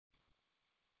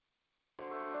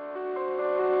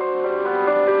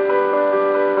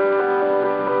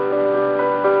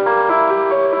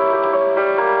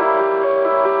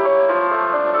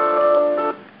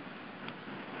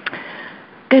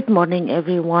Good morning,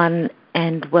 everyone,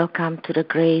 and welcome to the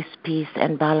Grace, Peace,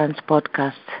 and Balance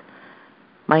podcast.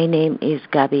 My name is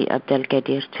Gabi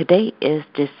Abdelkadir. Today is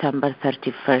December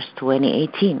 31st,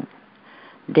 2018.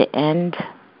 The end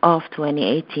of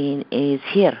 2018 is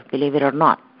here, believe it or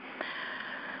not.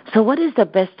 So what is the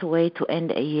best way to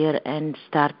end a year and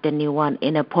start the new one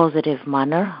in a positive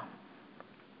manner?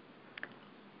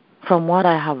 From what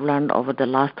I have learned over the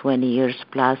last 20 years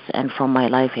plus and from my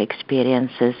life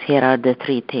experiences, here are the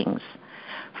three things.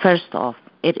 First off,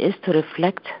 it is to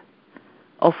reflect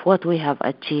of what we have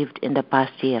achieved in the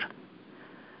past year.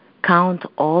 Count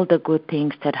all the good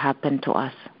things that happened to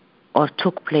us or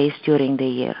took place during the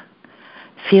year.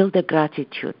 Feel the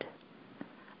gratitude.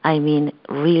 I mean,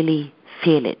 really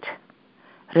feel it.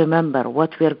 Remember,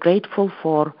 what we are grateful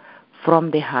for from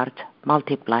the heart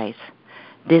multiplies.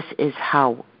 This is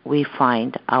how we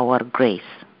find our grace.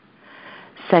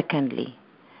 Secondly,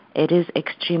 it is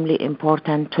extremely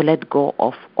important to let go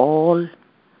of all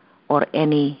or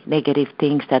any negative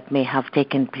things that may have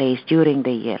taken place during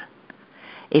the year.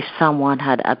 If someone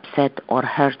had upset or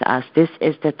hurt us, this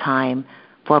is the time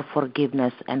for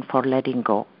forgiveness and for letting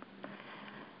go.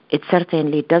 It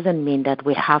certainly doesn't mean that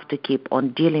we have to keep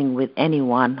on dealing with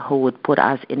anyone who would put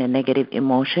us in a negative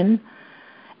emotion.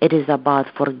 It is about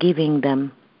forgiving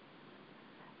them.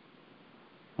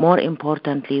 More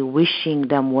importantly, wishing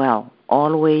them well.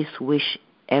 Always wish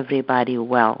everybody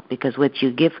well, because what you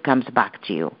give comes back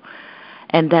to you.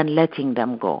 And then letting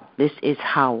them go. This is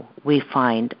how we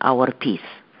find our peace.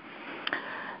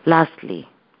 Lastly,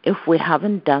 if we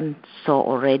haven't done so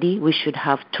already, we should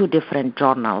have two different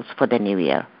journals for the new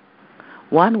year.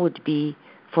 One would be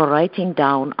for writing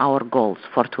down our goals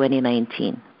for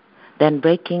 2019, then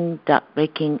breaking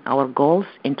our goals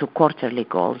into quarterly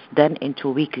goals, then into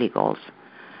weekly goals.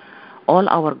 All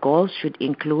our goals should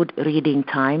include reading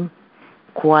time,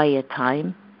 quiet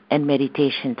time, and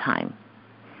meditation time.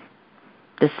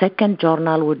 The second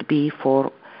journal would be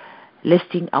for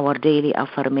listing our daily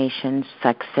affirmations,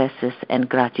 successes, and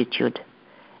gratitude.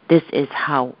 This is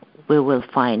how we will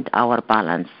find our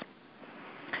balance.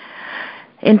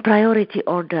 In priority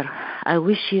order, I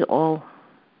wish you all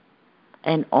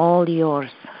and all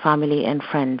yours, family and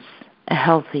friends, a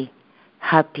healthy,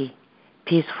 happy,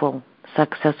 peaceful,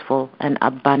 successful, and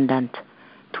abundant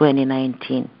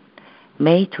 2019.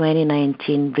 May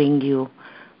 2019 bring you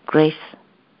grace,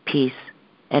 peace,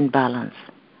 and balance.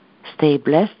 Stay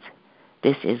blessed.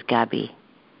 This is Gabi.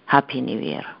 Happy New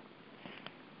Year.